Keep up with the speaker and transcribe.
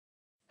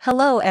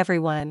Hello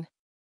everyone.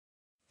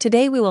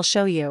 Today we will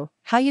show you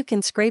how you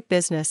can scrape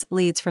business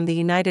leads from the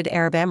United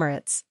Arab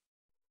Emirates.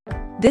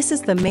 This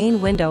is the main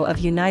window of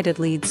United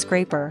Leads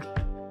Scraper.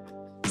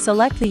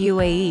 Select the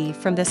UAE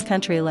from this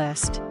country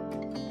list.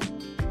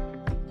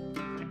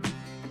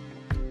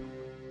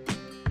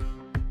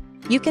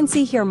 You can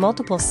see here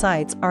multiple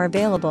sites are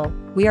available.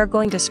 We are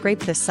going to scrape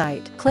this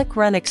site. Click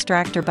Run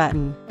Extractor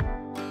button.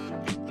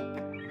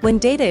 When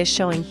data is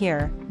showing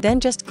here, then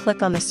just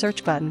click on the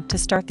search button to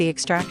start the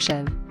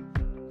extraction.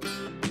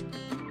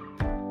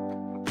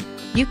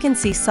 You can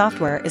see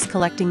software is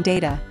collecting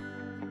data.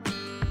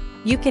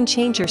 You can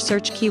change your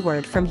search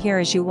keyword from here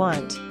as you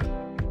want.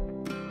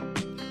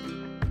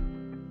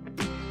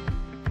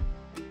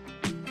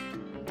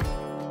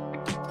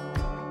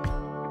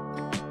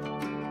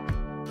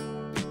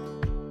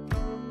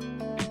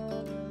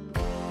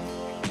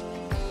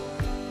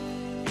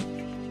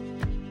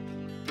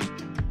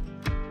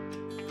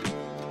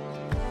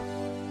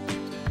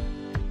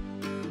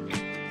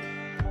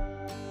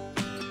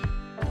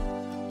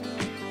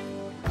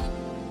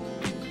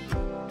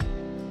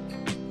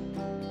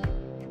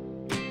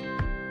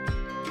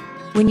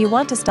 When you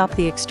want to stop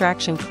the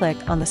extraction, click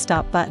on the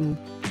Stop button.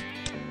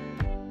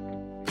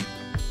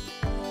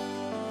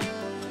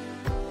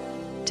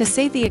 To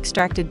save the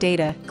extracted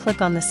data,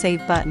 click on the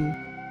Save button.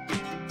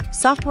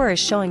 Software is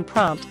showing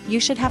prompt. You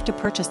should have to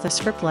purchase the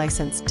script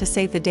license to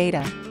save the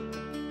data.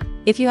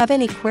 If you have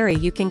any query,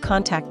 you can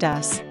contact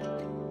us.